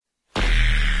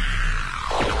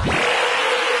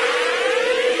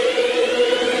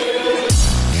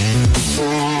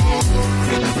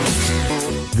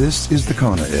This is the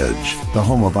Kona Edge, the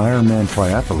home of Ironman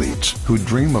triathletes who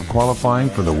dream of qualifying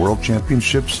for the World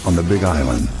Championships on the Big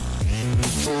Island.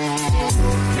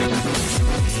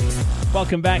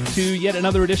 Welcome back to yet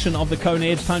another edition of the Kona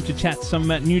Edge. Time to chat some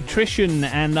nutrition,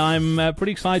 and I'm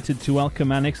pretty excited to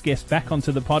welcome our next guest back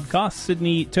onto the podcast,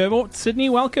 Sydney Turbot. Sydney,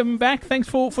 welcome back. Thanks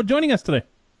for joining us today.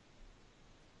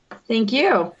 Thank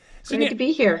you. Sydney, great to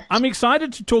be here. I'm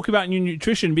excited to talk about your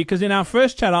nutrition because in our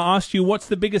first chat I asked you what's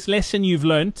the biggest lesson you've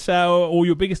learnt or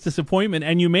your biggest disappointment,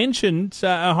 and you mentioned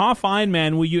a half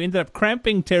Ironman where you ended up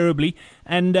cramping terribly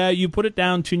and you put it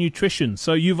down to nutrition.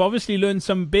 So you've obviously learned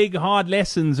some big hard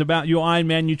lessons about your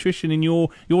Ironman nutrition in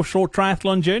your short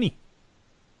triathlon journey.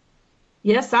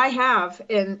 Yes, I have,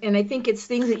 and I think it's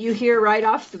things that you hear right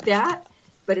off the bat,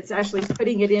 but it's actually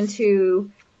putting it into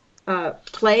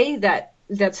play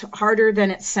that's harder than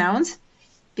it sounds,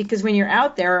 because when you're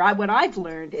out there, what I've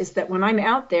learned is that when I'm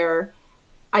out there,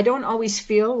 I don't always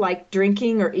feel like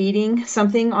drinking or eating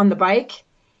something on the bike,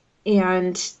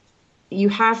 and you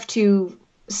have to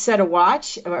set a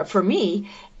watch, for me,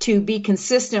 to be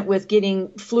consistent with getting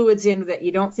fluids in that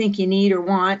you don't think you need or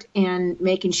want, and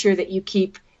making sure that you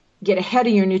get ahead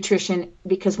of your nutrition,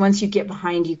 because once you get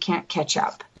behind, you can't catch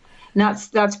up. And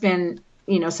that's been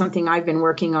something I've been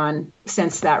working on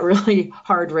since that really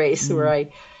hard race where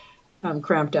I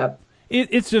cramped up.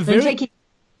 It's a very...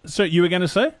 So you were going to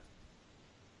say?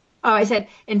 Oh, I said,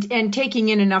 and taking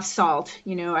in enough salt.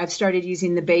 I've started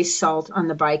using the base salt on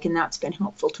the bike, and that's been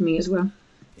helpful to me as well.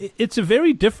 It's a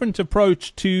very different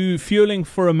approach to fueling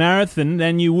for a marathon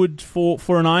than you would for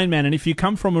an Ironman. And if you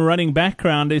come from a running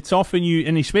background, it's often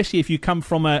and especially if you come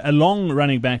from a long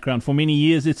running background for many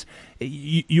years,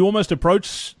 you almost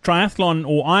approach triathlon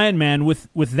or Ironman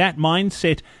with that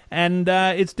mindset, and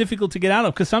it's difficult to get out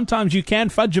of, because sometimes you can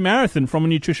fudge a marathon from a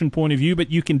nutrition point of view,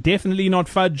 but you can definitely not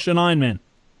fudge an Ironman.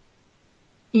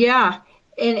 Yeah,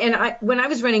 and when I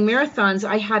was running marathons,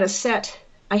 I had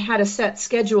a set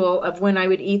schedule of when I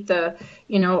would eat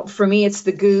for me, it's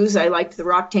the goos. I liked the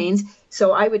Roctanes.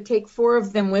 So I would take 4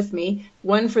 of them with me,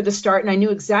 1 for the start, and I knew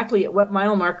exactly at what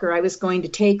mile marker I was going to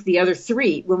take the other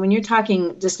 3. When you're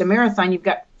talking just a marathon, you've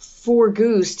got 4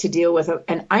 goos to deal with.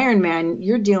 An Ironman,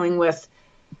 you're dealing with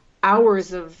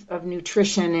hours of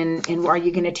nutrition, and are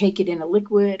you going to take it in a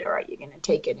liquid, or are you going to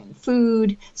take it in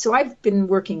food? So I've been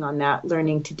working on that,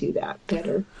 learning to do that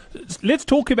better. Let's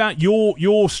talk about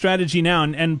your strategy now,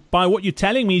 and by what you're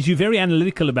telling me is you're very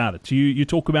analytical about it. You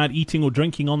talk about eating or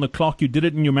drinking on the clock. You did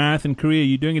it in your marathon career.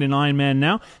 You're doing it in Ironman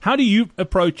now. How do you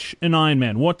approach an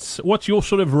Ironman? What's your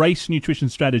sort of race nutrition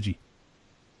strategy?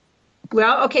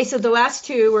 Well, okay, so the last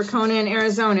 2 were Kona and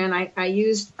Arizona, and I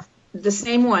used the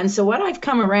same one. So what I've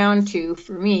come around to,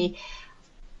 for me,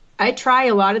 I try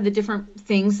a lot of the different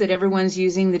things that everyone's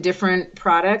using, the different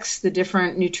products, the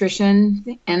different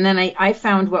nutrition, and then I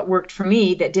found what worked for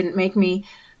me that didn't make me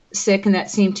sick and that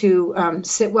seemed to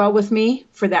sit well with me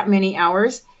for that many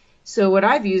hours. So what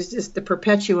I've used is the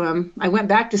Perpetuum. I went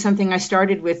back to something I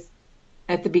started with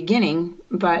at the beginning,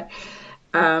 but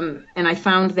and I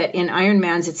found that in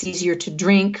Ironmans it's easier to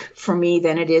drink for me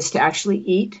than it is to actually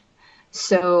eat.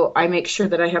 So I make sure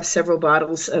that I have several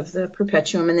bottles of the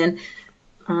Perpetuum, and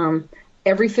then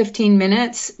every 15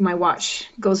 minutes my watch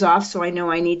goes off, so I know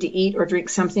I need to eat or drink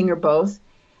something or both.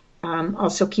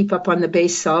 Also keep up on the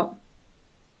base salt.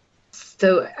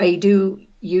 So I do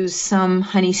use some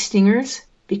honey stingers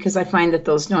because I find that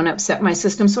those don't upset my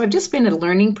system. So I've just been in a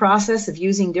learning process of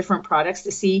using different products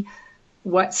to see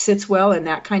what sits well in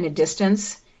that kind of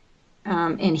distance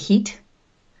and heat.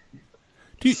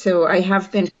 So I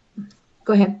have been...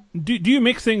 Go ahead. Do you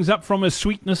mix things up from a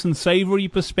sweetness and savory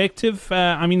perspective?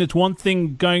 I mean, it's one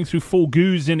thing going through 4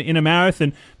 goos in a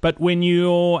marathon, but when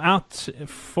you're out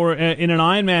for in an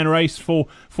Ironman race for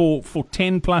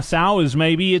 10 plus hours,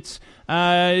 maybe it's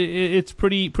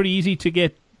pretty easy to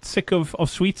get sick of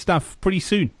sweet stuff pretty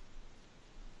soon.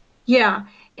 Yeah.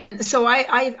 So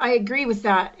I agree with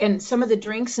that. And some of the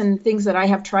drinks and things that I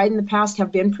have tried in the past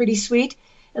have been pretty sweet.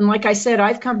 And like I said,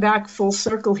 I've come back full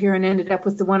circle here and ended up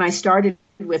with the one I started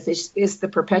with is the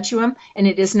Perpetuum, and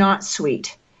it is not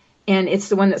sweet. And it's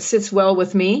the one that sits well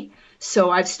with me, so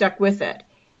I've stuck with it.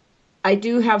 I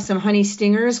do have some honey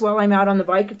stingers while I'm out on the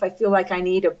bike if I feel like I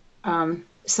need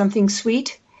something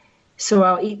sweet, so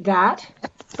I'll eat that.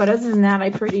 But other than that,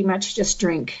 I pretty much just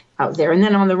drink out there. And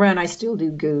then on the run, I still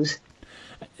do goos.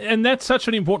 And that's such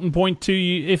an important point too.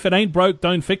 If it ain't broke,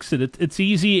 don't fix it. It's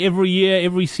easy every year,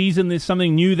 every season. There's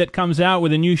something new that comes out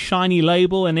with a new shiny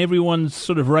label, and everyone's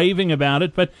sort of raving about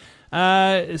it. But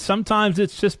sometimes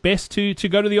it's just best to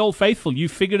go to the old faithful. You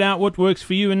figured out what works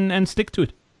for you and stick to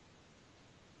it.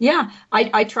 Yeah,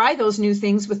 I try those new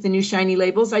things with the new shiny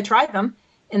labels. I try them,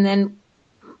 and then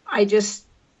I just,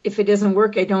 if it doesn't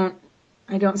work, I don't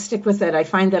stick with it. I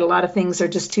find that a lot of things are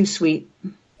just too sweet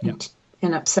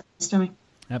and upset my stomach.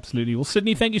 Absolutely. Well,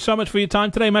 Sydney, thank you so much for your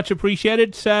time today. Much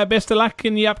appreciated. Best of luck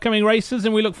in the upcoming races,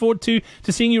 and we look forward to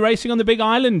seeing you racing on the Big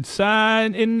Island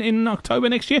in October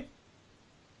next year.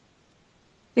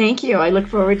 Thank you. I look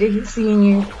forward to seeing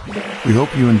you. We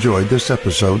hope you enjoyed this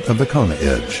episode of the Kona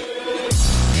Edge.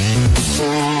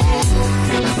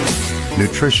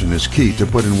 Nutrition is key to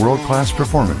put in world-class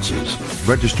performances.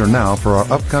 Register now for our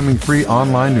upcoming free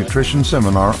online nutrition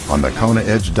seminar on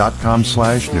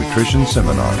thekonaedge.com/nutrition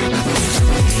seminar.